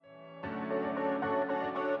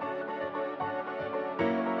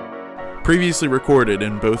Previously recorded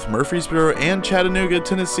in both Murfreesboro and Chattanooga,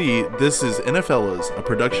 Tennessee, this is NFLers, a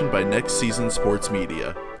production by Next Season Sports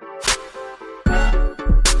Media.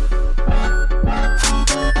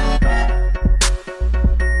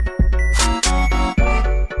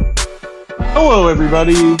 Hello,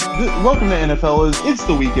 everybody. Welcome to NFLers. It's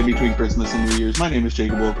the weekend between Christmas and New Year's. My name is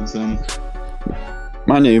Jacob Wilkinson.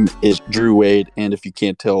 My name is Drew Wade, and if you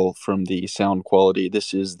can't tell from the sound quality,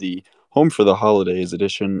 this is the Home for the Holidays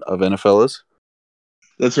edition of NFLers.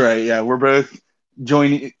 That's right. Yeah, we're both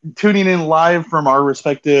tuning in live from our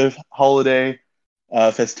respective holiday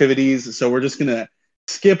festivities. So we're just gonna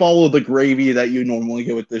skip all of the gravy that you normally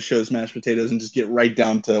get with this show's mashed potatoes and just get right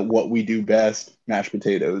down to what we do best: mashed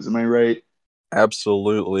potatoes. Am I right?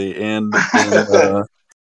 Absolutely. And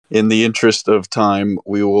in the interest of time,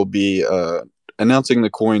 we will be announcing the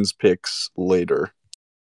coins picks later.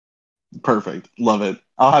 Perfect. Love it.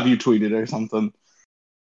 I'll have you tweet it or something.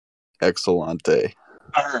 Excellente.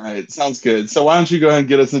 All right. Sounds good. So why don't you go ahead and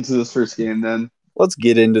get us into this first game then? Let's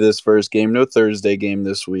get into this first game. No Thursday game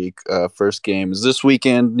this week. First game is this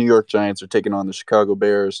weekend. New York Giants are taking on the Chicago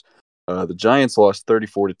Bears. The Giants lost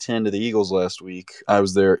 34-10 to the Eagles last week. I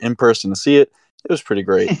was there in person to see it. It was pretty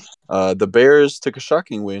great. The Bears took a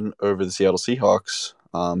shocking win over the Seattle Seahawks.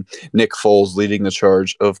 Nick Foles leading the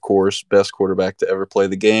charge, of course, best quarterback to ever play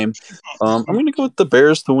the game. I'm going to go with the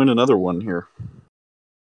Bears to win another one here.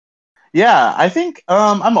 Yeah, I think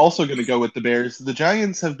I'm also going to go with the Bears. The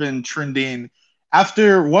Giants have been trending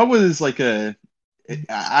after what was like an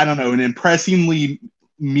impressively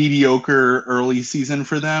mediocre early season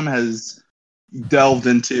for them, has delved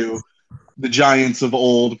into the Giants of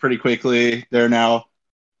old pretty quickly. They're now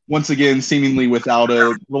once again seemingly without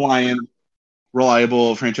a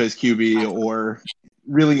reliable franchise QB or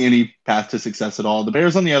really any path to success at all. The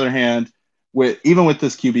Bears, on the other hand, even with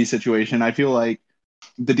this QB situation, I feel like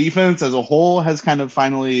the defense as a whole has kind of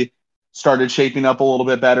finally started shaping up a little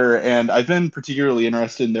bit better, and I've been particularly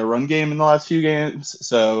interested in their run game in the last few games,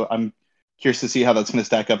 so I'm curious to see how that's going to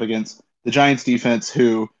stack up against the Giants defense,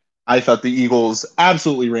 who I thought the Eagles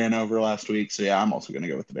absolutely ran over last week. So yeah, I'm also going to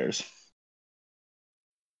go with the Bears.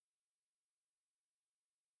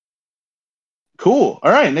 Cool.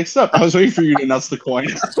 All right, next up. I was waiting for you to announce the coin.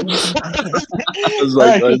 I was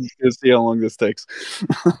like, I'm just going to see how long this takes.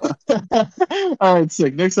 All right,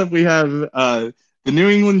 sick. Next up, we have the New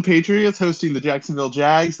England Patriots hosting the Jacksonville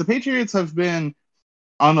Jags. The Patriots have been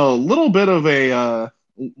on a little bit of a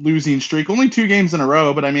losing streak. Only 2 games in a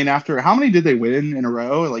row, but I mean, after how many did they win in a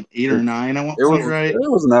row? Like 8 or 9, I won't say, right? It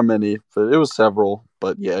wasn't that many, but it was several.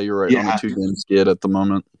 But yeah, you're right. Yeah. On a 2-game skid at the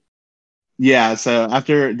moment. Yeah, so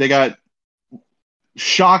after they got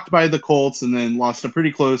shocked by the Colts and then lost a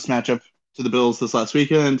pretty close matchup to the Bills this last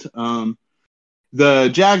weekend. The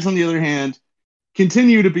Jags, on the other hand,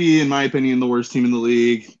 continue to be, in my opinion, the worst team in the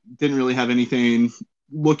league. Didn't really have anything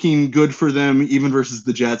looking good for them, even versus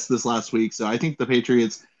the Jets this last week. So I think the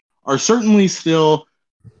Patriots are certainly still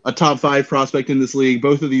a top 5 prospect in this league.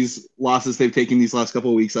 Both of these losses they've taken these last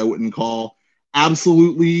couple of weeks I wouldn't call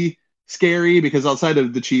absolutely scary, because outside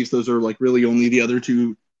of the Chiefs, those are like really only the other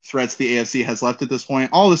 2 threats the AFC has left at this point.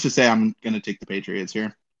 All this to say, I'm going to take the Patriots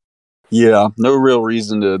here. Yeah, no real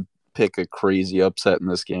reason to pick a crazy upset in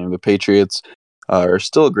this game. The Patriots are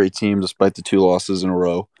still a great team despite the 2 losses in a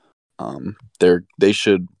row. They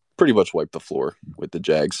should pretty much wipe the floor with the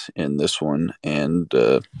Jags in this one. And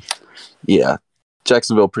yeah,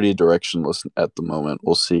 Jacksonville pretty directionless at the moment.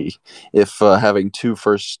 We'll see if having 2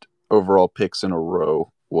 first overall picks in a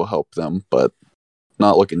row will help them, but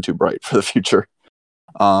not looking too bright for the future.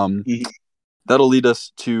 That'll lead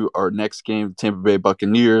us to our next game. The Tampa Bay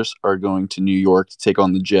Buccaneers are going to New York to take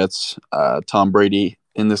on the Jets. Tom Brady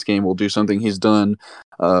in this game will do something he's done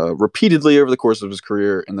repeatedly over the course of his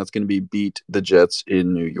career, and that's going to be beat the Jets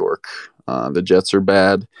in New York. The Jets are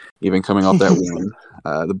bad, even coming off that win.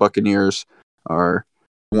 The Buccaneers are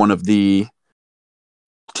one of the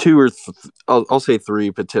 2 or I'll say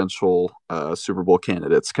 3 potential Super Bowl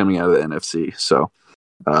candidates coming out of the NFC. So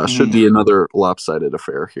should be another lopsided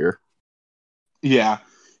affair here. Yeah.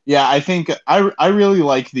 I think I really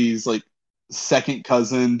like these like second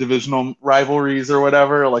cousin divisional rivalries or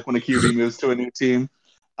whatever, like when a QB moves to a new team.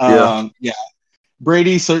 Yeah.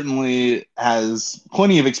 Brady certainly has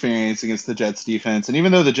plenty of experience against the Jets defense, and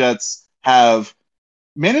even though the Jets have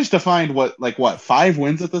managed to find 5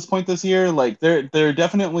 wins at this point this year, like they're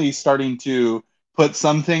definitely starting to put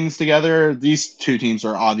some things together. These 2 teams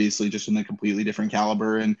are obviously just in a completely different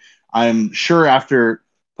caliber, and I'm sure after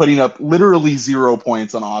putting up literally 0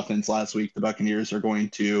 points on offense last week, the Buccaneers are going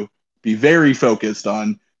to be very focused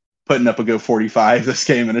on putting up a good 45 this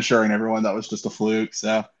game and assuring everyone that was just a fluke.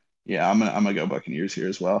 So Yeah, I'm gonna go Buccaneers here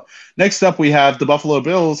as well. Next up, we have the Buffalo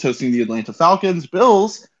Bills hosting the Atlanta Falcons.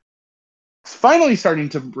 Bills finally starting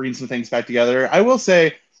to bring some things back together. I will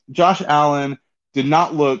say Josh Allen did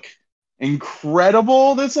not look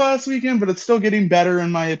incredible this last weekend, but it's still getting better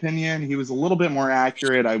in my opinion. He was a little bit more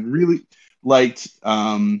accurate. I really liked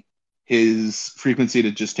his frequency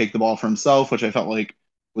to just take the ball for himself, which I felt like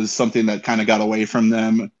was something that kind of got away from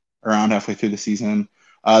them around halfway through the season.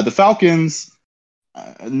 The Falcons,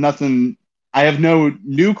 nothing. I have no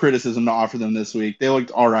new criticism to offer them this week. They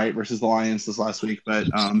looked all right versus the Lions this last week, but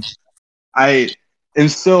I am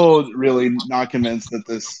still really not convinced that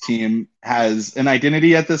this team has an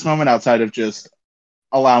identity at this moment outside of just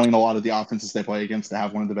allowing a lot of the offenses they play against to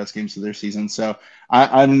have one of the best games of their season. So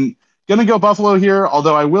I'm going to go Buffalo here,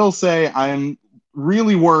 although I will say I'm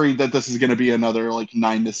really worried that this is going to be another like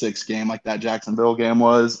 9-6 game like that Jacksonville game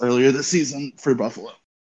was earlier this season for Buffalo.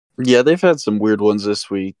 Yeah, they've had some weird ones this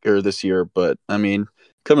week or this year, but I mean,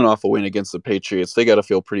 coming off a win against the Patriots, they got to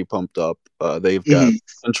feel pretty pumped up. They've got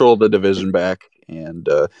control of the division back, and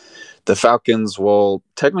the Falcons, well,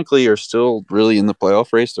 technically are still really in the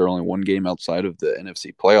playoff race. They're only one game outside of the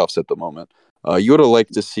NFC playoffs at the moment. You would have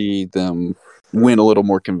liked to see them win a little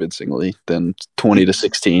more convincingly than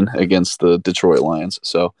 20-16 against the Detroit Lions.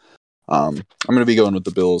 So I'm going to be going with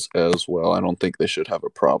the Bills as well. I don't think they should have a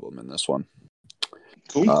problem in this one.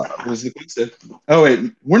 Cool. Was the coin Oh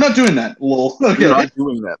wait, we're not doing that. Lol. Okay. We're not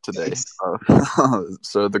doing that today.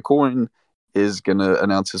 So the coin is going to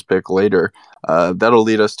announce his pick later. That'll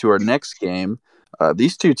lead us to our next game.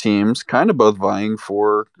 These two teams kind of both vying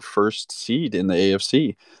for first seed in the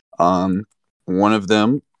AFC. One of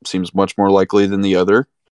them seems much more likely than the other.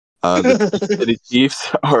 The City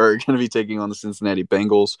Chiefs are going to be taking on the Cincinnati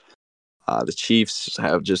Bengals. The Chiefs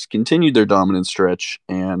have just continued their dominant stretch,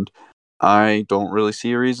 and I don't really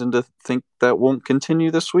see a reason to think that won't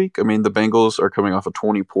continue this week. I mean, the Bengals are coming off a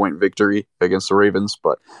 20-point victory against the Ravens,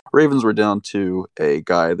 but Ravens were down to a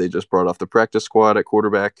guy they just brought off the practice squad at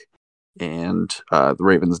quarterback, and the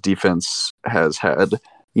Ravens defense has had,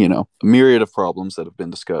 a myriad of problems that have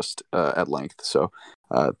been discussed at length. So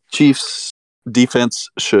Chiefs defense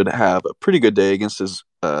should have a pretty good day against his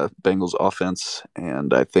Bengals offense,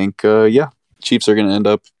 and I think, Chiefs are going to end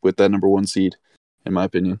up with that number one seed, in my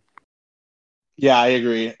opinion. Yeah, I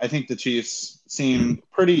agree. I think the Chiefs seem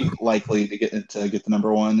pretty likely to get the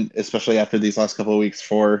number one, especially after these last couple of weeks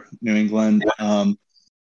for New England.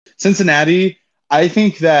 Cincinnati, I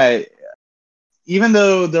think that even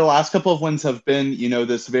though the last couple of wins have been,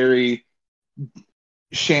 this very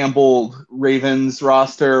shambled Ravens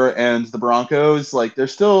roster and the Broncos, like they're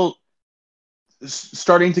still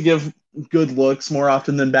starting to give good looks more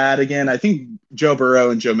often than bad again. I think Joe Burrow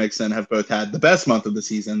and Joe Mixon have both had the best month of the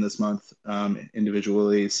season this month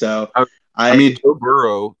individually. So I mean, Joe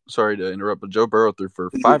Burrow, sorry to interrupt, but Joe Burrow threw for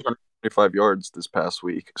 525 yards this past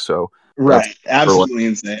week. So right, absolutely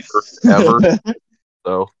insane. Ever.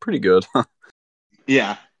 So pretty good.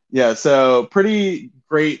 Yeah. So pretty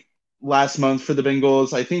great last month for the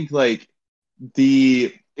Bengals. I think like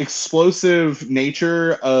the explosive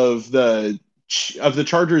nature of the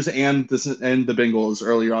Chargers and the Bengals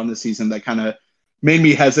earlier on this season that kind of made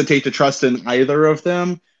me hesitate to trust in either of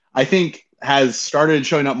them, I think has started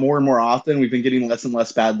showing up more and more often. We've been getting less and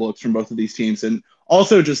less bad looks from both of these teams. And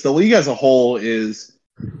also just the league as a whole is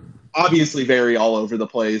obviously very all over the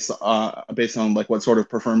place based on like what sort of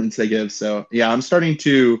performance they give. So yeah, I'm starting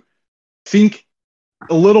to think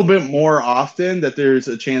a little bit more often that there's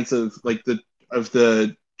a chance of like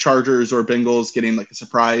the Chargers or Bengals getting like a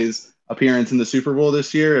surprise appearance in the Super Bowl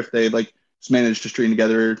this year if they like just manage to string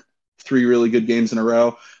together 3 really good games in a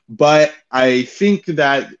row. But I think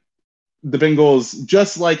that the Bengals,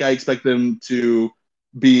 just like I expect them to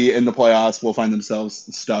be in the playoffs, will find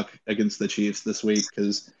themselves stuck against the Chiefs this week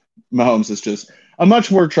because Mahomes is just a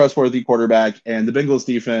much more trustworthy quarterback, and the Bengals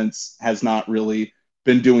defense has not really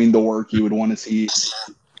been doing the work you would want to see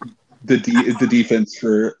the defense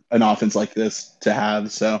for an offense like this to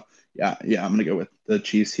have. So yeah, I'm going to go with the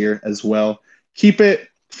Chiefs here as well. Keep it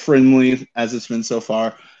friendly as it's been so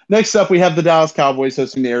far. Next up, we have the Dallas Cowboys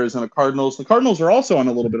hosting the Arizona Cardinals. The Cardinals are also on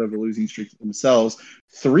a little bit of a losing streak themselves.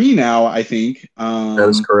 3 now, I think. That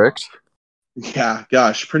is correct. Yeah,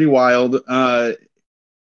 gosh, pretty wild. I'm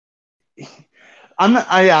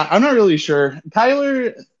not really sure.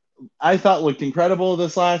 Kyler, I thought looked incredible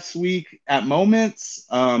this last week at moments,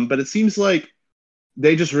 but it seems like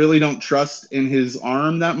they just really don't trust in his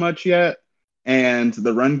arm that much yet, and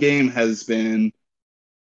the run game has been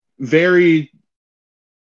very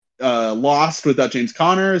lost without James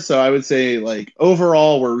Conner. So I would say like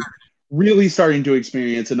overall we're really starting to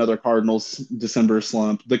experience another Cardinals December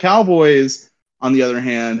slump. The Cowboys, on the other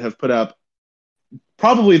hand, have put up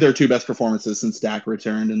probably their two best performances since Dak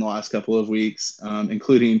returned in the last couple of weeks,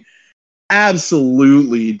 including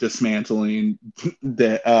absolutely dismantling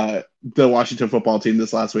the Washington football team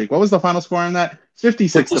this last week. What was the final score on that?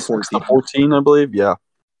 56 to 14. 14, I believe. Yeah.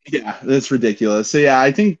 Yeah, that's ridiculous. So yeah,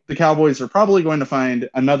 I think the Cowboys are probably going to find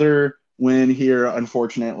another win here.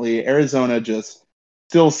 Unfortunately, Arizona just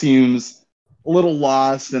still seems a little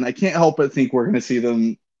lost, and I can't help but think we're going to see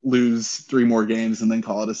them lose 3 more games and then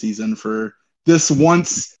call it a season for this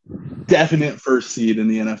once definite first seed in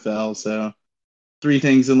the NFL. So 3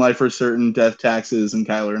 things in life are certain: death, taxes, and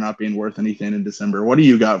Kyler not being worth anything in December. What do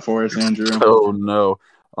you got for us, Andrew? Oh no.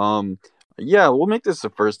 Yeah, we'll make this the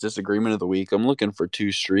first disagreement of the week. I'm looking for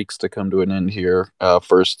 2 streaks to come to an end here.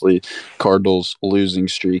 Firstly, Cardinals losing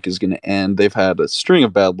streak is going to end. They've had a string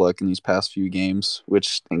of bad luck in these past few games,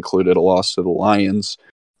 which included a loss to the Lions,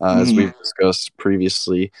 as we've discussed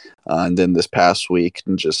previously, and then this past week.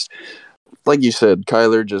 And just like you said,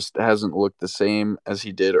 Kyler just hasn't looked the same as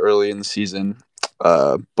he did early in the season.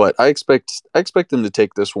 But I expect them to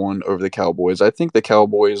take this one over the Cowboys. I think the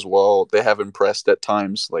Cowboys, while they have impressed at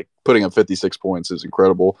times, like putting up 56 points is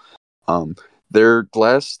incredible. Their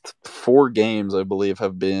last 4 games, I believe,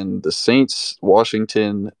 have been the Saints,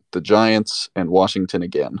 Washington, the Giants, and Washington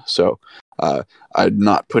again. So I'm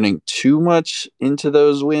not putting too much into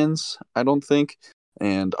those wins, I don't think.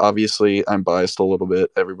 And obviously, I'm biased a little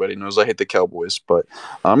bit. Everybody knows I hate the Cowboys, but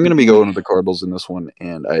I'm going to be going with the Cardinals in this one,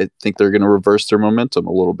 and I think they're going to reverse their momentum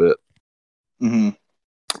a little bit.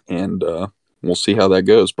 And we'll see how that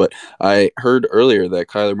goes. But I heard earlier that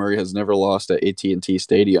Kyler Murray has never lost at AT&T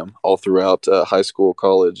Stadium all throughout high school,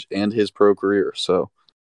 college, and his pro career. So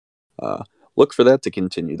look for that to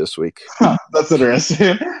continue this week. That's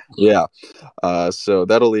interesting. Yeah. So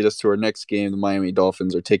that'll lead us to our next game. The Miami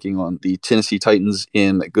Dolphins are taking on the Tennessee Titans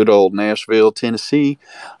in good old Nashville, Tennessee.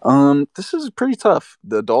 This is pretty tough.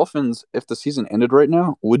 The Dolphins, if the season ended right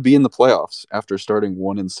now, would be in the playoffs after starting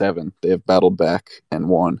 1-7. They have battled back and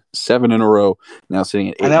won 7 in a row. Now sitting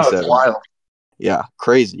at 8-7. I know, it's wild. Yeah,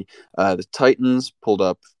 crazy. The Titans pulled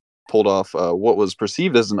off what was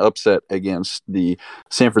perceived as an upset against the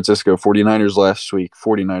San Francisco 49ers last week.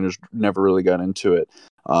 49ers never really got into it.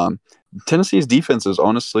 Tennessee's defense has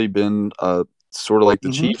honestly been sort of like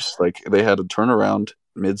the Chiefs. Like, they had a turnaround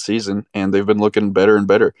mid-season, and they've been looking better and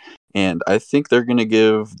better. And I think they're going to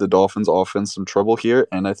give the Dolphins offense some trouble here,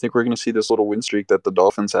 and I think we're going to see this little win streak that the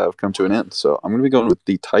Dolphins have come to an end. So I'm going to be going with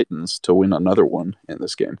the Titans to win another one in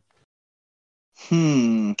this game.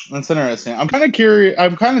 That's interesting. I'm kind of curious.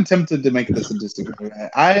 I'm kind of tempted to make this a disagreement.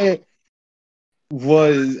 I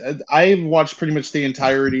watched pretty much the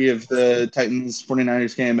entirety of the Titans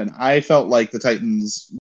 49ers game, and I felt like the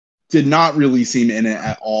Titans did not really seem in it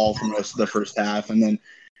at all for most of the first half. And then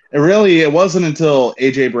it wasn't until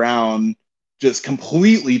AJ Brown just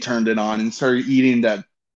completely turned it on and started eating that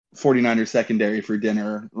 49ers secondary for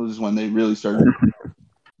dinner was when they really started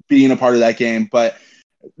being a part of that game. But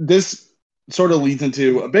this sort of leads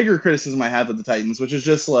into a bigger criticism I have of the Titans, which is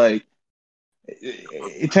just like,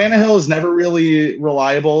 Tannehill is never really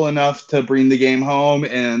reliable enough to bring the game home,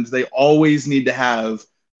 and they always need to have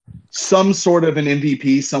some sort of an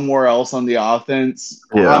MVP somewhere else on the offense.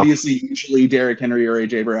 Yeah. Obviously, usually Derrick Henry or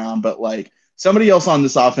AJ Brown, but like somebody else on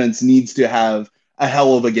this offense needs to have a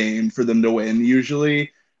hell of a game for them to win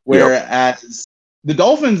usually. Whereas the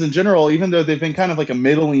Dolphins in general, even though they've been kind of like a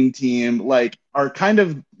middling team, like are kind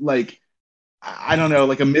of like, I don't know,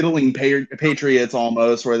 like a middling Patriots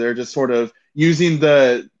almost, where they're just sort of using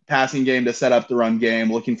the passing game to set up the run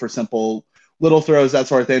game, looking for simple little throws, that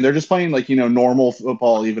sort of thing. They're just playing like, normal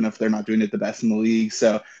football, even if they're not doing it the best in the league.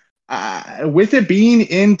 So with it being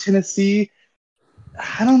in Tennessee,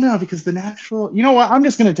 I don't know, because the natural, you know what? I'm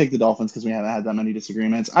just going to take the Dolphins because we haven't had that many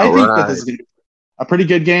disagreements. I think that this is going to be a pretty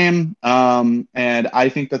good game. And I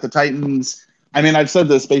think that the Titans, I mean, I've said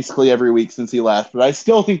this basically every week since he left, but I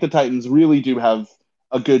still think the Titans really do have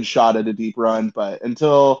a good shot at a deep run. But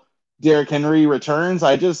until Derrick Henry returns,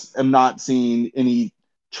 I just am not seeing any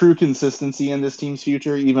true consistency in this team's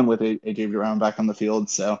future, even with AJ Brown back on the field.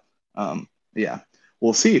 So,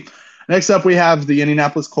 we'll see. Next up, we have the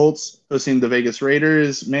Indianapolis Colts hosting the Vegas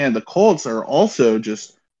Raiders. Man, the Colts are also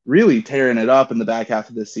just really tearing it up in the back half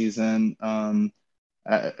of this season. Who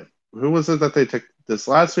was it that they took this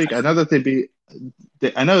last week? I know that they beat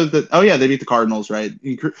the Cardinals, right?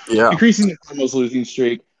 Increasing the Cardinals' losing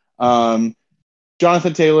streak.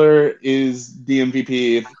 Jonathan Taylor is the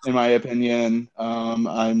MVP, in my opinion.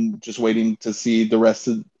 I'm just waiting to see the rest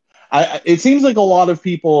of. It seems like a lot of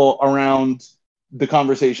people around the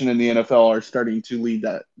conversation in the NFL are starting to lead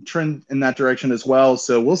that trend in that direction as well.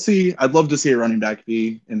 So we'll see. I'd love to see a running back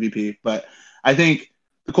be MVP, but I think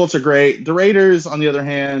the Colts are great. The Raiders, on the other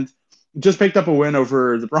hand, just picked up a win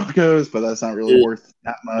over the Broncos, but that's not really worth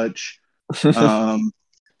that much.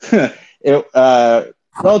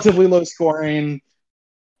 Relatively low scoring.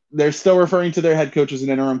 They're still referring to their head coach as an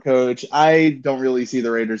interim coach. I don't really see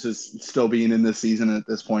the Raiders as still being in this season at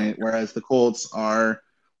this point, whereas the Colts are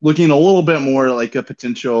looking a little bit more like a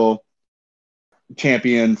potential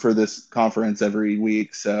champion for this conference every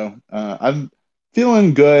week. So I'm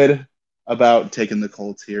feeling good about taking the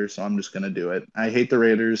Colts here, so I'm just going to do it. I hate the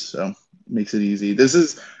Raiders, so it makes it easy. This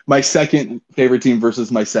is my second favorite team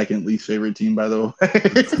versus my second least favorite team, by the way.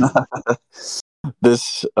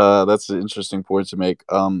 That's an interesting point to make.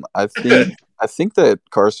 I think that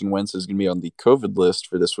Carson Wentz is going to be on the COVID list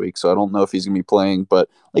for this week, so I don't know if he's going to be playing. But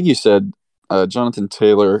like you said, Jonathan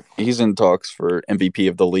Taylor, he's in talks for MVP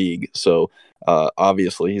of the league, so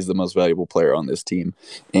obviously he's the most valuable player on this team,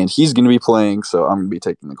 and he's going to be playing. So I'm going to be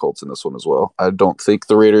taking the Colts in this one as well. I don't think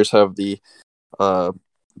the Raiders have the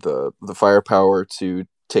firepower to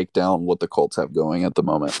take down what the Colts have going at the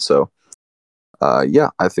moment. So. Yeah,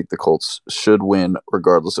 I think the Colts should win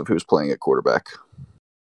regardless of who's playing at quarterback.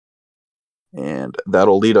 And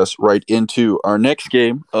that'll lead us right into our next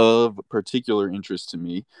game of particular interest to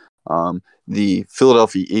me. The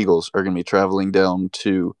Philadelphia Eagles are going to be traveling down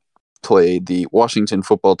to play the Washington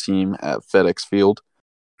football team at FedEx Field,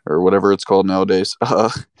 or whatever it's called nowadays.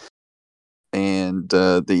 And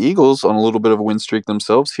the Eagles on a little bit of a win streak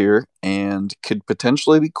themselves here and could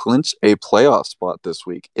potentially clinch a playoff spot this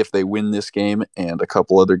week if they win this game and a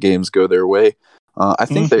couple other games go their way. I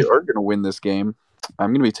think they are going to win this game. I'm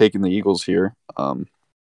going to be taking the Eagles here. I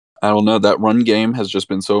don't know. That run game has just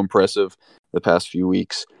been so impressive the past few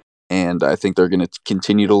weeks, and I think they're going to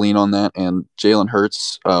continue to lean on that. And Jalen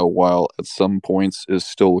Hurts, while at some points is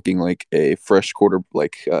still looking like a fresh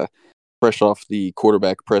fresh off the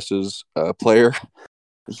quarterback presses player,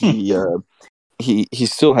 he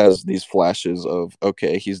still has these flashes of,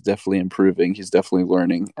 okay, he's definitely improving, he's definitely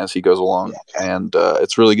learning as he goes along, and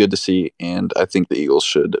it's really good to see. And I think the Eagles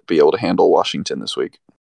should be able to handle Washington this week.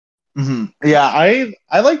 Mm-hmm. Yeah,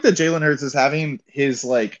 I like that Jalen Hurts is having his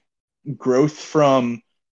like growth from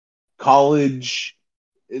college,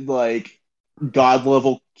 like god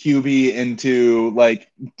level QB into like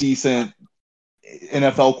decent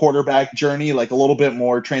NFL quarterback journey, like a little bit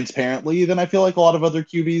more transparently than I feel like a lot of other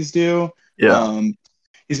QBs do. Yeah.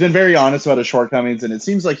 He's been very honest about his shortcomings, and it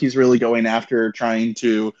seems like he's really going after trying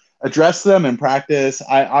to address them in practice.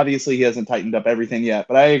 Obviously he hasn't tightened up everything yet,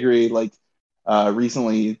 but I agree. Like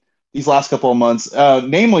recently, these last couple of months,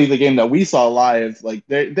 namely the game that we saw live, like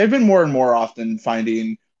they've been more and more often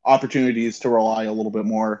finding opportunities to rely a little bit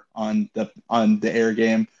more on the air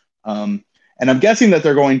game. And I'm guessing that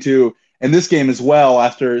they're going to in this game as well,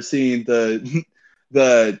 after seeing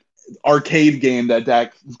the arcade game that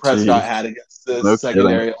Dak Prescott had against the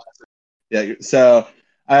secondary. Yeah, so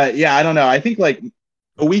I don't know. I think like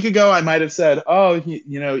a week ago I might have said,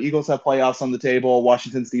 Eagles have playoffs on the table.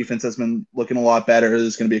 Washington's defense has been looking a lot better. This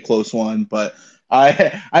is going to be a close one, but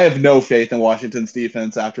I have no faith in Washington's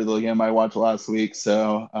defense after the game I watched last week.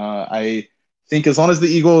 So I think as long as the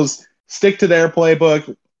Eagles stick to their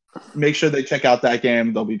playbook, make sure they check out that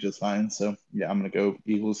game, they'll be just fine. So, yeah, I'm going to go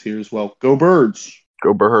Eagles here as well. Go Birds.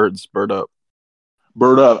 Go Birds. Bird up.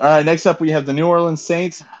 Bird up. All right, next up we have the New Orleans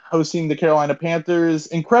Saints hosting the Carolina Panthers.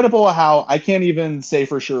 Incredible how I can't even say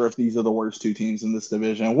for sure if these are the worst two teams in this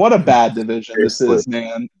division. What a bad division this is,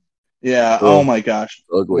 man. Yeah, oh my gosh.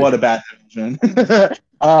 Ugly. What a bad division.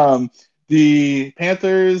 The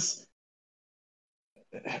Panthers,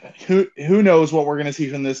 who knows what we're going to see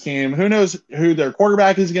from this team? Who knows who their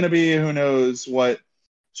quarterback is going to be? Who knows what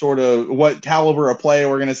caliber of play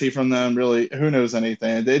we're going to see from them? Really, who knows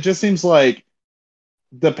anything? It just seems like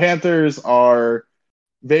the Panthers are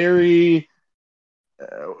very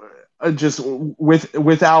just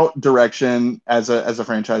without direction as a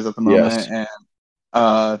franchise at the moment. Yes.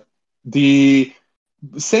 And the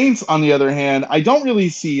Saints, on the other hand, I don't really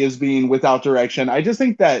see as being without direction. I just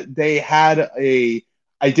think that they had a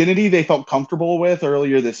identity they felt comfortable with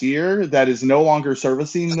earlier this year that is no longer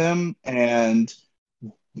servicing them, and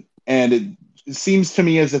it seems to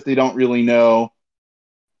me as if they don't really know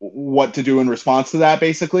what to do in response to that,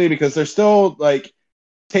 basically, because they're still like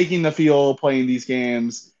taking the field, playing these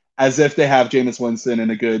games as if they have Jameis Winston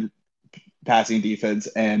and a good passing defense,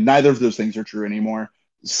 and neither of those things are true anymore.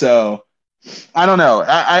 So I don't know.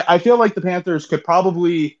 I feel like the Panthers could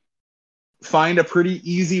probably find a pretty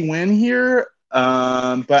easy win here.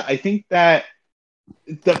 But I think that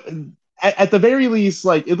at the very least,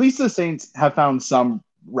 like at least the Saints have found some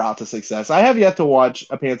route to success. I have yet to watch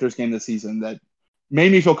a Panthers game this season that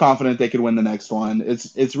made me feel confident they could win the next one.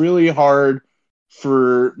 It's really hard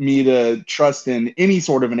for me to trust in any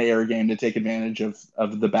sort of an air game to take advantage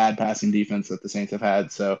of the bad passing defense that the Saints have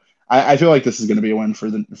had. So I feel like this is going to be a win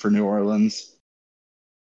for New Orleans.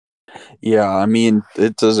 Yeah, I mean,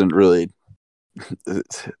 it doesn't really.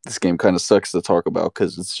 This game kind of sucks to talk about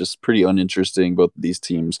because it's just pretty uninteresting. Both of these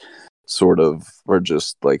teams sort of are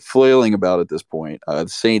just like flailing about at this point. The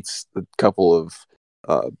Saints, a couple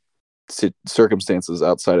of circumstances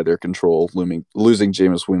outside of their control, losing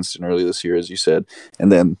Jameis Winston early this year, as you said, and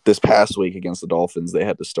then this past week against the Dolphins, they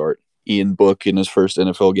had to start Ian Book in his first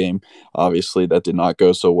NFL game. Obviously, that did not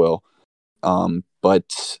go so well.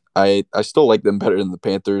 But I still like them better than the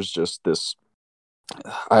Panthers. Just this,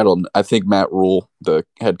 I think Matt Rule, the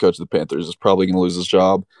head coach of the Panthers, is probably going to lose his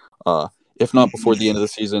job. If not before the end of the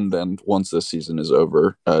season, then once this season is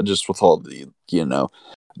over. Just with all the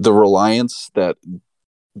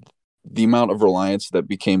the amount of reliance that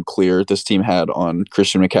became clear this team had on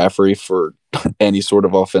Christian McCaffrey for any sort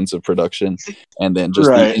of offensive production, and then just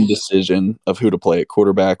the indecision of who to play at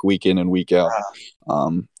quarterback week in and week out.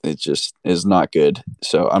 It just is not good.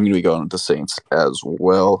 So I'm going to be going with the Saints as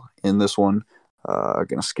well in this one. I'm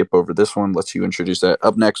going to skip over this one. Let you introduce that.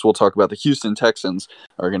 Up next, we'll talk about the Houston Texans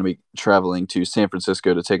are going to be traveling to San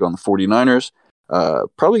Francisco to take on the 49ers.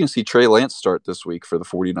 Probably going to see Trey Lance start this week for the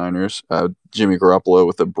 49ers. Jimmy Garoppolo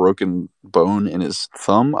with a broken bone in his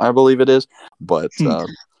thumb, I believe it is. But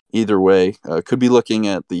either way, could be looking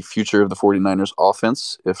at the future of the 49ers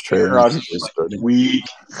offense if Trey Lance is starting. Weak.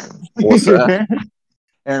 What's that?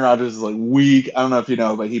 Aaron Rodgers is like weak. I don't know if you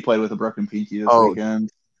know, but he played with a broken pinky this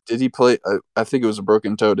weekend. Did he play? I think it was a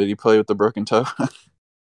broken toe. Did he play with the broken toe?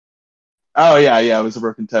 Oh, yeah, it was a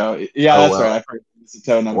broken toe. Yeah, that's right. I forgot it was a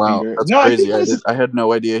toe, not a finger. That's crazy. I had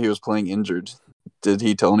no idea he was playing injured. Did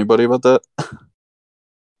he tell anybody about that?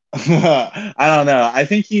 I don't know.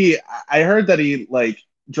 I heard that he, like,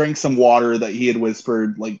 drank some water that he had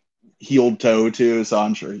whispered, like, healed toe to, so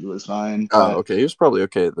I'm sure he was fine. Oh, okay. He was probably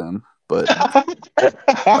okay then. But,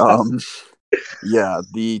 yeah,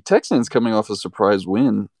 the Texans coming off a surprise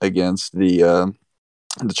win against the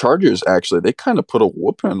Chargers, actually, they kind of put a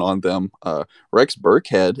whooping on them. Rex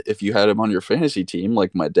Burkhead, if you had him on your fantasy team,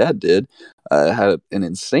 like my dad did, had an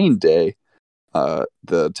insane day,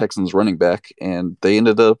 the Texans running back, and they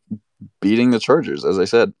ended up beating the Chargers, as I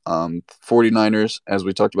said. 49ers, as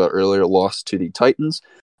we talked about earlier, lost to the Titans.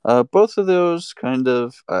 Both of those kind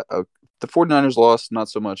of... the 49ers lost, not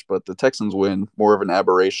so much, but the Texans win, more of an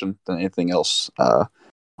aberration than anything else.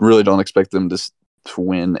 Really don't expect them to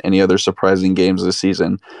win any other surprising games this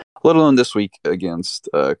season, let alone this week against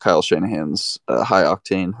Kyle Shanahan's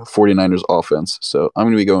high-octane 49ers offense. So I'm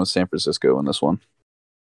going to be going with San Francisco in this one.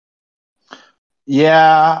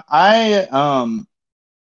 Yeah, I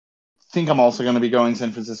think I'm also going to be going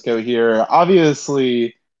San Francisco here.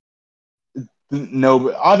 Obviously,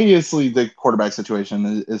 the quarterback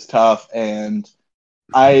situation is tough, and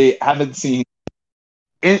I haven't seen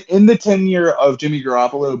in the tenure of Jimmy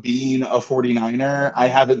Garoppolo being a 49er, I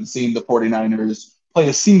haven't seen the 49ers play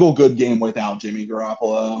a single good game without Jimmy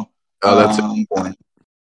Garoppolo. Oh, that's a good point.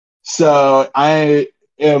 So I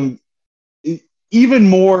am even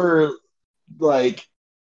more like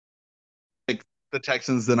the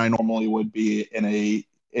Texans than I normally would be in a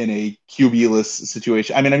QB-less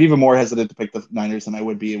situation. I mean, I'm even more hesitant to pick the Niners than I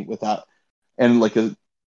would be without, and like a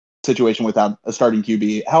situation without a starting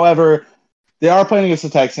QB. However, they are playing against the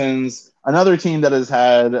Texans, another team that has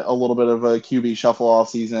had a little bit of a QB shuffle all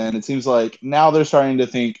season. It seems like now they're starting to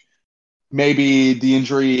think maybe the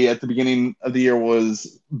injury at the beginning of the year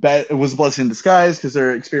was a blessing in disguise because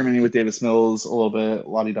they're experimenting with Davis Mills a little bit,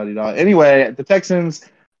 la-di-da-di-da. Anyway, the Texans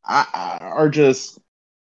are just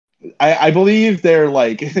 – I believe they're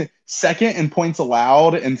like second in points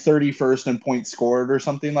allowed and 31st in points scored or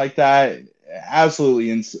something like that.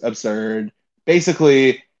 Absolutely absurd.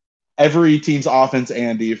 Basically – every team's offense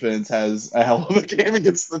and defense has a hell of a game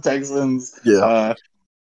against the Texans. Yeah.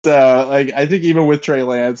 So, like, I think even with Trey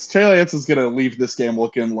Lance is going to leave this game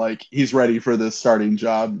looking like he's ready for this starting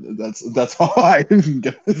job. That's all I'm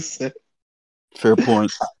going to say. Fair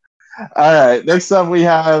point. All right. Next up, we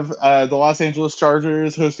have the Los Angeles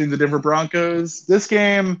Chargers hosting the Denver Broncos. This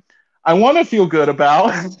game, I want to feel good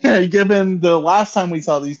about, given the last time we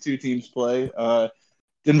saw these two teams play.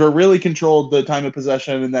 Denver really controlled the time of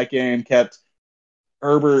possession in that game, kept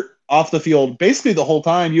Herbert off the field basically the whole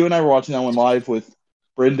time. You and I were watching that one live with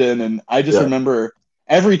Brendan, and I just remember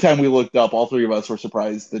every time we looked up, all three of us were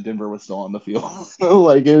surprised that Denver was still on the field.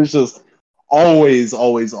 Like, it was just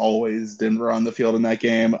always Denver on the field in that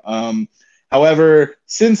game. However,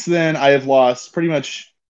 since then, I have lost pretty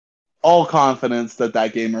much all confidence that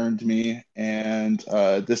that game earned me. And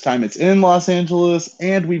this time it's in Los Angeles,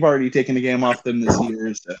 and we've already taken a game off them this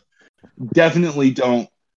year. So definitely don't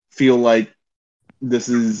feel like this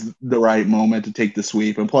is the right moment to take the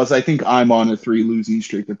sweep. And plus, I think I'm on a 3 losing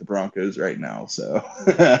streak with the Broncos right now. So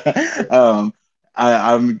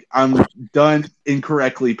I'm done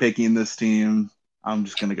incorrectly picking this team. I'm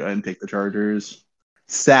just gonna go ahead and take the Chargers.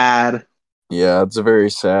 Sad. Yeah, it's a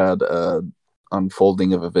very sad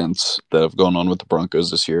unfolding of events that have gone on with the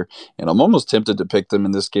Broncos this year. And I'm almost tempted to pick them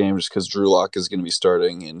in this game just because Drew Lock is going to be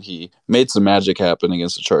starting, and he made some magic happen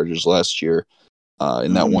against the Chargers last year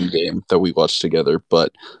in that one game that we watched together.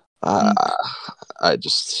 But I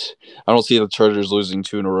don't see the Chargers losing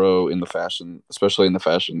 2 in a row especially in the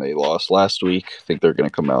fashion they lost last week. I think they're going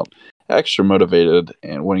to come out extra motivated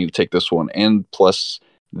and wanting to take this one. And plus,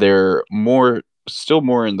 they're still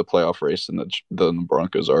more in the playoff race than the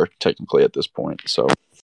Broncos are technically at this point. So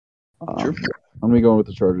I'm going to be going with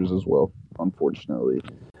the Chargers as well, unfortunately.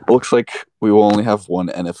 It looks like we will only have one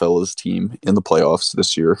NFL's team in the playoffs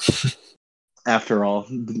this year. After all.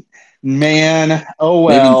 Man, oh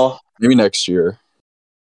well. Maybe next year.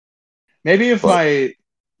 Maybe if my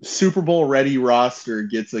Super Bowl ready roster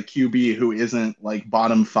gets a QB who isn't like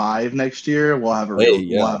bottom 5 next year, we'll have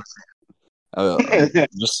a I'm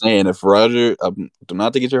just saying, if Rodgers,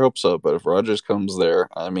 not to get your hopes up, but if Rodgers comes there,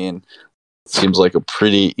 I mean, it seems like a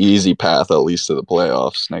pretty easy path at least to the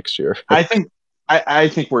playoffs next year. I think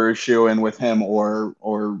we're shoo-in with him or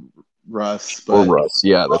Russ. But or Russ,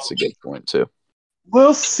 yeah, that's a good point too.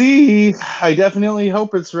 We'll see. I definitely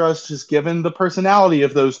hope it's Russ, just given the personality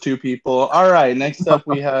of those two people. All right, next up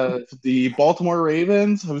we have the Baltimore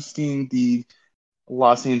Ravens hosting the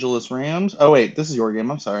Los Angeles Rams. Oh, wait, this is your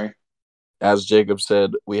game. I'm sorry. As Jacob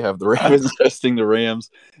said, we have the Ravens hosting the Rams,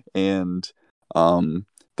 and the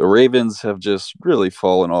Ravens have just really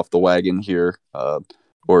fallen off the wagon here,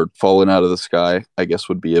 or fallen out of the sky, I guess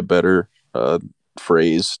would be a better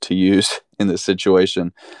phrase to use in this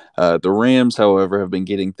situation. The Rams, however, have been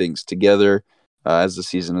getting things together as the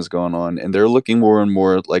season has gone on, and they're looking more and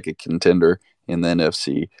more like a contender in the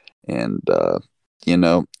NFC. And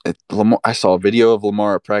I saw a video of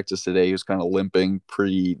Lamar at practice today. He was kind of limping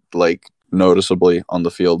pretty noticeably on the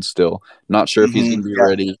field still. Not sure if he's going to be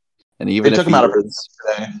ready. And even if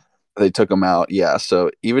they took him out, yeah.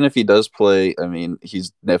 So even if he does play, I mean,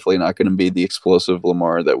 he's definitely not going to be the explosive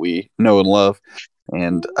Lamar that we know and love.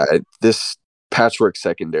 And this patchwork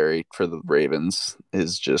secondary for the Ravens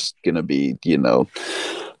is just going to be,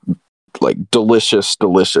 delicious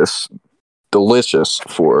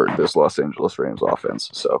for this Los Angeles Rams offense.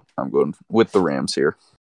 So I'm going with the Rams here.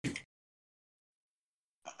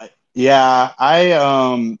 Yeah,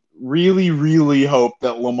 I really, really hope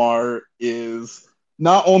that Lamar is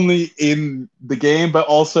not only in the game, but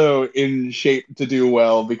also in shape to do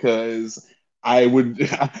well, because I would,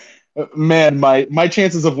 man, my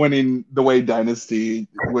chances of winning the Wade Dynasty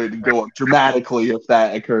would go up dramatically if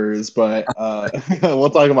that occurs. But we'll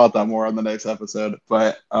talk about that more on the next episode.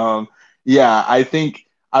 But yeah, I think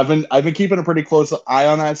I've been keeping a pretty close eye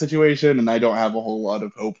on that situation, and I don't have a whole lot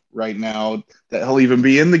of hope right now that he'll even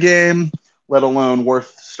be in the game, let alone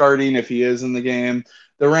worth starting if he is in the game.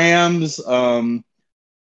 The Rams,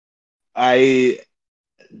 I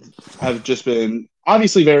have just been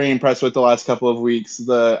obviously very impressed with the last couple of weeks.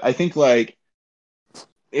 I think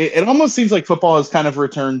it almost seems like football has kind of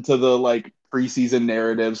returned to the preseason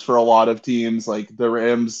narratives for a lot of teams. Like the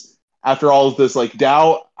Rams, after all of this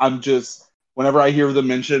doubt, whenever I hear them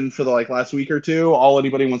mentioned for the last week or two, all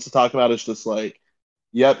anybody wants to talk about is just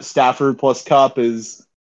yep, Stafford plus Kupp is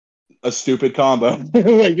a stupid combo.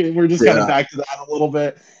 We're just kind of back to that a little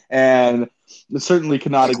bit, and certainly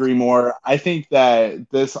cannot agree more. I think that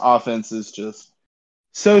this offense is just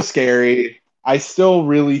so scary. I still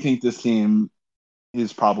really think this team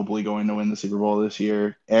is probably going to win the Super Bowl this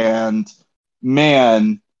year. And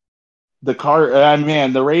man, the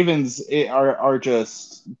Ravens are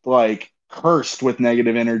just cursed with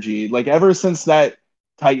negative energy. Ever since that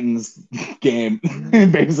Titans game,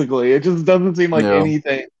 basically, it just doesn't seem like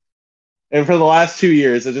anything. And for the last 2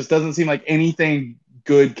 years, it just doesn't seem like anything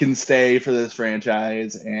good can stay for this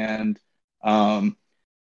franchise. And I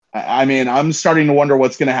mean, I'm starting to wonder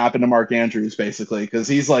what's going to happen to Mark Andrews, basically, because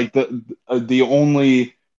he's the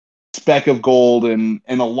only speck of gold and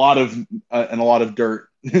a lot of dirt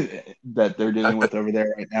that they're dealing with over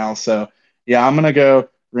there right now. So yeah, I'm gonna go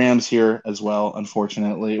Rams here as well,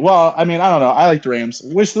 unfortunately. Well, I mean, I don't know. I like the Rams.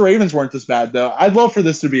 Wish the Ravens weren't this bad, though. I'd love for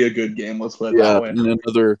this to be a good game. Let's put it Yeah, that way. in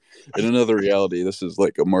another reality, this is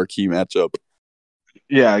like a marquee matchup.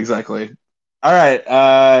 Yeah, exactly. All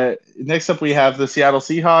right. Next up, we have the Seattle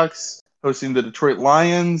Seahawks hosting the Detroit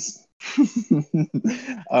Lions.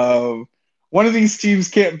 um, one of these teams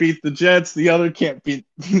can't beat the Jets. The other can't beat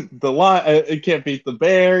the It can't beat the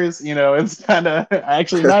Bears. You know, it's kind of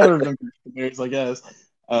actually neither of them beat the Bears, I guess.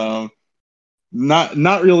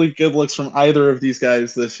 Not really good looks from either of these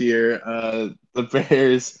guys this year. The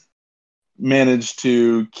Bears managed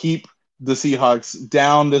to keep the Seahawks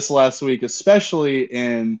down this last week, especially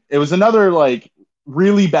it was another like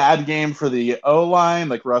really bad game for the O line.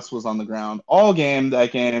 Like Russ was on the ground all game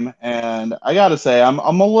that game, and I gotta say, I'm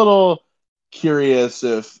a little curious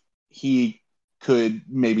if he could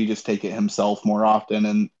maybe just take it himself more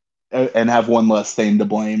often and have one less thing to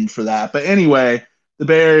blame for that. But anyway, the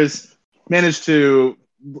Bears managed to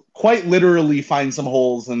quite literally find some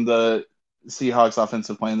holes in the Seahawks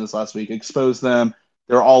offensive plan this last week, expose them.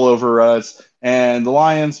 They're all over us. And the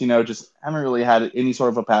Lions, just haven't really had any sort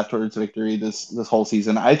of a path towards victory this whole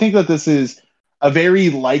season. I think that this is a very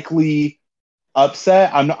likely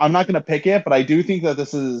upset. I'm not going to pick it, but I do think that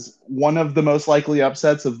this is one of the most likely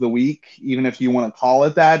upsets of the week, even if you want to call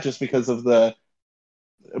it that, just because of the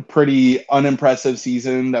pretty unimpressive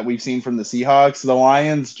season that we've seen from the Seahawks. The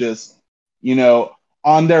Lions just,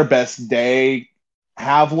 on their best day,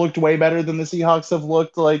 have looked way better than the Seahawks have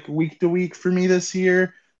looked like week to week for me this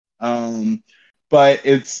year. But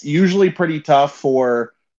it's usually pretty tough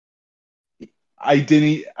for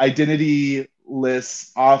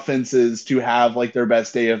identity-less offenses to have like their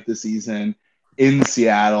best day of the season in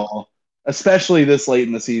Seattle, especially this late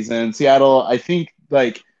in the season. Seattle, I think,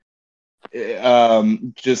 like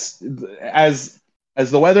just as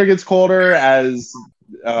the weather gets colder, as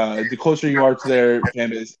the closer you are to their fan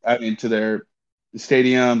base, I mean to their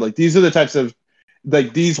stadium, like these are the types of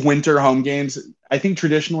like these winter home games I think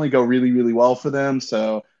traditionally go really, really well for them.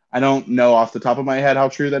 So I don't know off the top of my head how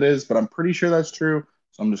true that is, but I'm pretty sure that's true.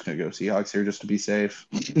 So I'm just gonna go Seahawks here just to be safe.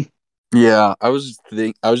 Yeah, I was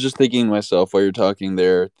just thinking to myself while you're talking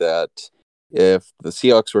there that if the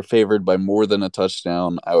Seahawks were favored by more than a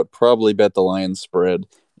touchdown, I would probably bet the Lions spread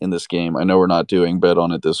in this game. I know we're not doing bet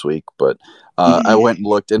on it this week, but I went and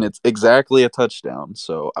looked, and it's exactly a touchdown.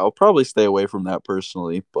 So I'll probably stay away from that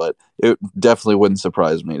personally, but it definitely wouldn't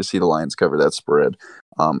surprise me to see the Lions cover that spread.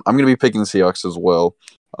 I'm going to be picking the Seahawks as well.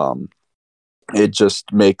 It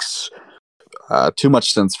just makes too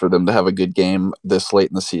much sense for them to have a good game this late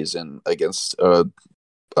in the season against a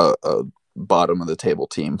bottom of the table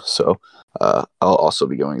team. So I'll also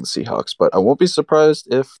be going to the Seahawks, but I won't be surprised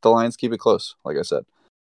if the Lions keep it close, like I said.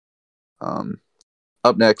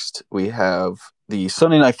 Up next, we have the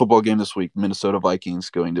Sunday night football game this week. Minnesota Vikings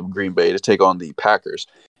going to Green Bay to take on the Packers.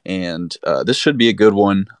 And this should be a good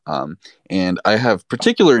one. And I have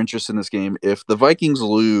particular interest in this game. If the Vikings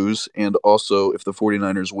lose and also if the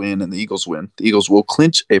 49ers win and the Eagles win, the Eagles will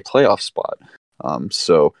clinch a playoff spot.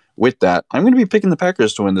 So with that, I'm going to be picking the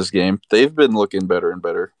Packers to win this game. They've been looking better and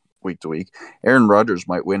better week to week. Aaron Rodgers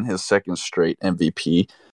might win his second straight MVP.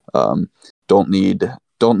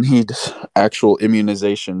 Don't need actual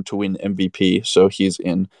immunization to win MVP, so he's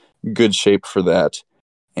in good shape for that.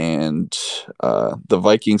 And the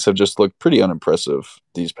Vikings have just looked pretty unimpressive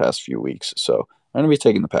these past few weeks. So I'm going to be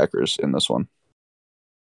taking the Packers in this one.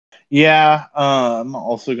 Yeah, I'm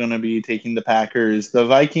also going to be taking the Packers. The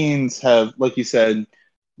Vikings have, like you said,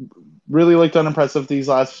 really looked unimpressive these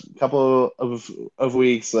last couple of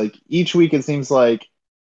weeks. Like each week, it seems like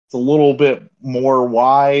it's a little bit more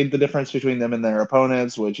wide, the difference between them and their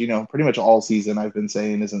opponents, which, pretty much all season I've been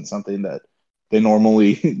saying isn't something that they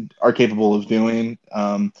normally are capable of doing.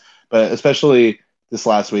 But especially this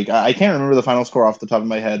last week, I can't remember the final score off the top of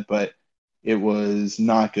my head, but it was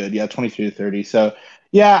not good. Yeah, 23-30. So,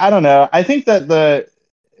 yeah, I don't know. I think that the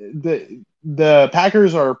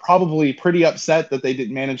Packers are probably pretty upset that they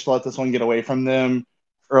didn't manage to let this one get away from them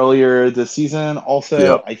earlier this season. Also,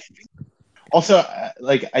 Yep.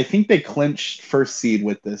 I think they clinched first seed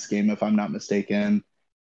with this game, if I'm not mistaken.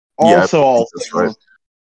 That's right.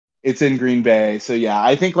 It's in Green Bay. So, yeah,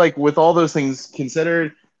 I think, like, with all those things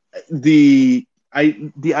considered, the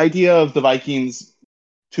idea of the Vikings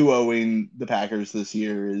 2-0ing the Packers this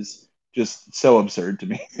year is just so absurd to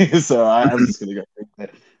me. So I'm just going to go with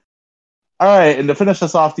it. All right, and to finish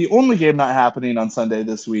us off, the only game not happening on Sunday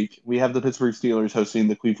this week, we have the Pittsburgh Steelers hosting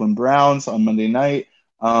the Cleveland Browns on Monday night.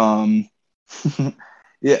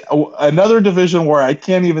 Yeah, another division where I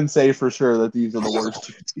can't even say for sure that these are the worst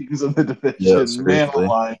two teams in the division. Yeah, Man seriously.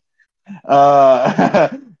 alive.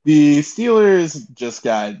 The Steelers just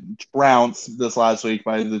got trounced this last week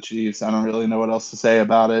by the Chiefs. I don't really know what else to say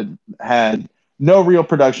about it. Had no real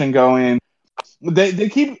production going. They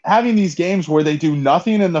keep having these games where they do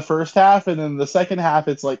nothing in the first half, and then the second half,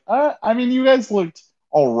 it's like, I mean, you guys looked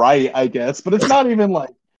all right, I guess, but it's not even like,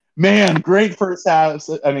 man, great first halves.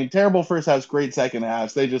 I mean, terrible first halves, great second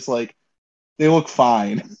halves. They just like they look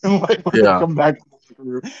fine. Like when they Yeah. come back to the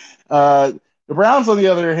group. The Browns, on the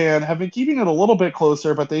other hand, have been keeping it a little bit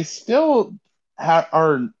closer, but they still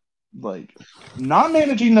are like not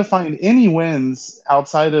managing to find any wins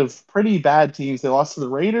outside of pretty bad teams. They lost to the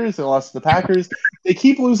Raiders, they lost to the Packers. They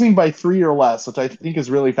keep losing by 3 or less, which I think is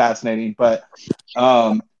really fascinating. But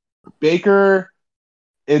Baker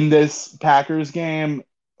in this Packers game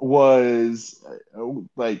was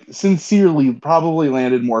like sincerely probably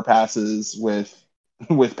landed more passes with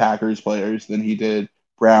Packers players than he did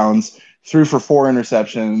Browns. Threw for 4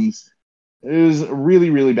 interceptions. It was a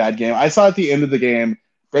really, really bad game. I saw at the end of the game,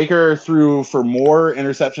 Baker threw for more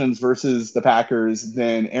interceptions versus the Packers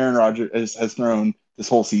than Aaron Rodgers has thrown this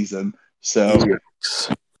whole season. So,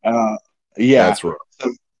 yeah. That's right.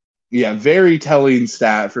 So, yeah, very telling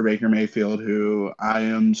stat for Baker Mayfield, who I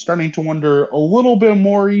am starting to wonder a little bit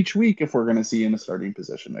more each week if we're going to see in a starting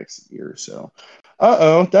position next year. So,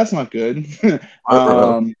 that's not good.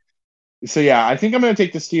 So yeah, I think I'm going to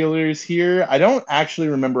take the Steelers here. I don't actually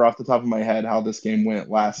remember off the top of my head how this game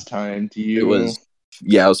went last time. Do you? It was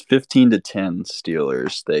 15-10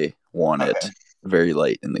 Steelers. They won it very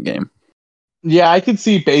late in the game. Yeah, I could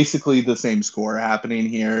see basically the same score happening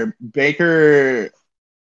here. Baker,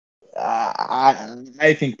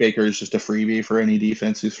 I think Baker is just a freebie for any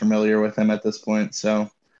defense who's familiar with him at this point. So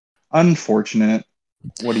unfortunate.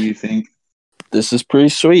 What do you think? This is pretty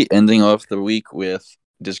sweet. Ending off the week with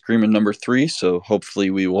disagreement number 3. So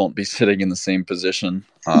hopefully we won't be sitting in the same position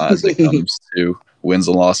as it comes to wins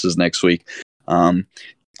and losses next week.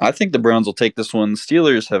 I think the Browns will take this one.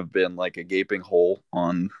 Steelers have been like a gaping hole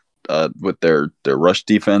on with their rush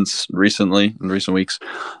defense in recent weeks,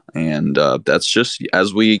 and that's just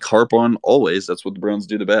as we harp on always. That's what the Browns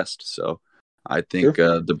do the best. So I think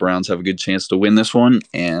the Browns have a good chance to win this one,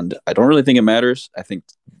 and I don't really think it matters.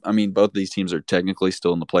 I mean, both of these teams are technically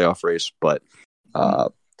still in the playoff race, but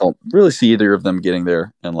don't really see either of them getting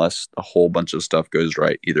there unless a whole bunch of stuff goes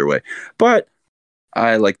right either way. But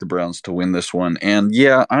I like the Browns to win this one. And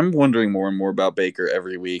yeah, I'm wondering more and more about Baker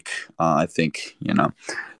every week. I think,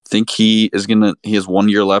 he has 1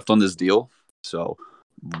 year left on this deal. So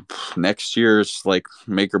next year's like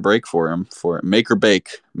make or break for him, for make or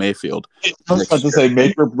bake Mayfield. I was about to say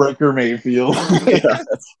make or breaker Mayfield. Yeah,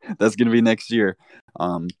 that's going to be next year.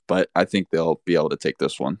 But I think they'll be able to take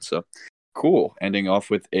this one. So cool. Ending off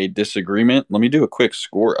with a disagreement. Let me do a quick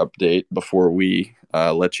score update before we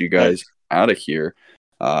let you guys out of here.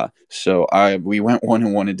 So we went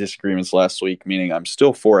 1-1 in disagreements last week, meaning I'm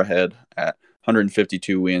still 4 ahead at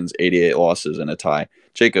 152 wins, 88 losses, and a tie.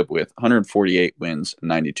 Jacob with 148 wins,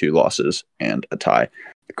 92 losses, and a tie.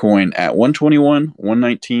 The coin at 121,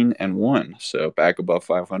 119, and 1. So back above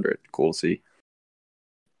 500. Cool to see.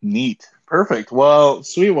 Neat. Perfect. Well,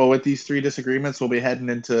 sweet. Well, with these 3 disagreements, we'll be heading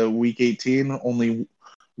into week 18. Only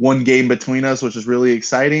 1 game between us, which is really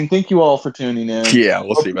exciting. Thank you all for tuning in. Yeah,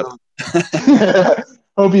 we'll see about that.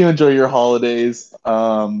 Hope you enjoy your holidays.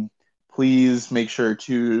 Please make sure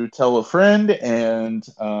to tell a friend and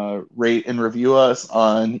rate and review us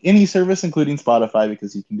on any service, including Spotify,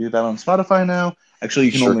 because you can do that on Spotify now. Actually,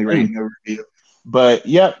 you can only rate and review. But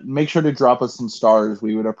yeah, make sure to drop us some stars.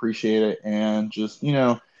 We would appreciate it. And just,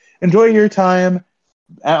 enjoy your time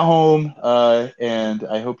at home. And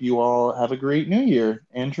I hope you all have a great New Year.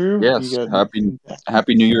 Andrew? Yes,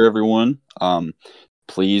 happy New Year, everyone.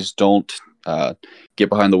 Please don't get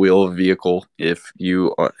behind the wheel of a vehicle if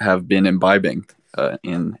you have been imbibing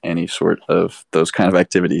in any sort of those kind of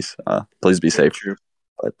activities. Please be safe. True.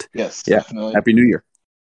 But yes, yeah, definitely. Happy New Year.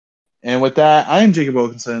 And with that, I'm Jacob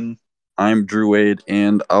Wilkinson. I'm Drew Wade,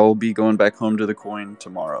 and I'll be going back home to the coin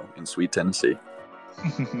tomorrow in sweet Tennessee.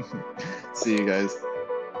 See you guys.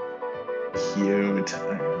 Cute. Get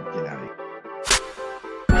out of here.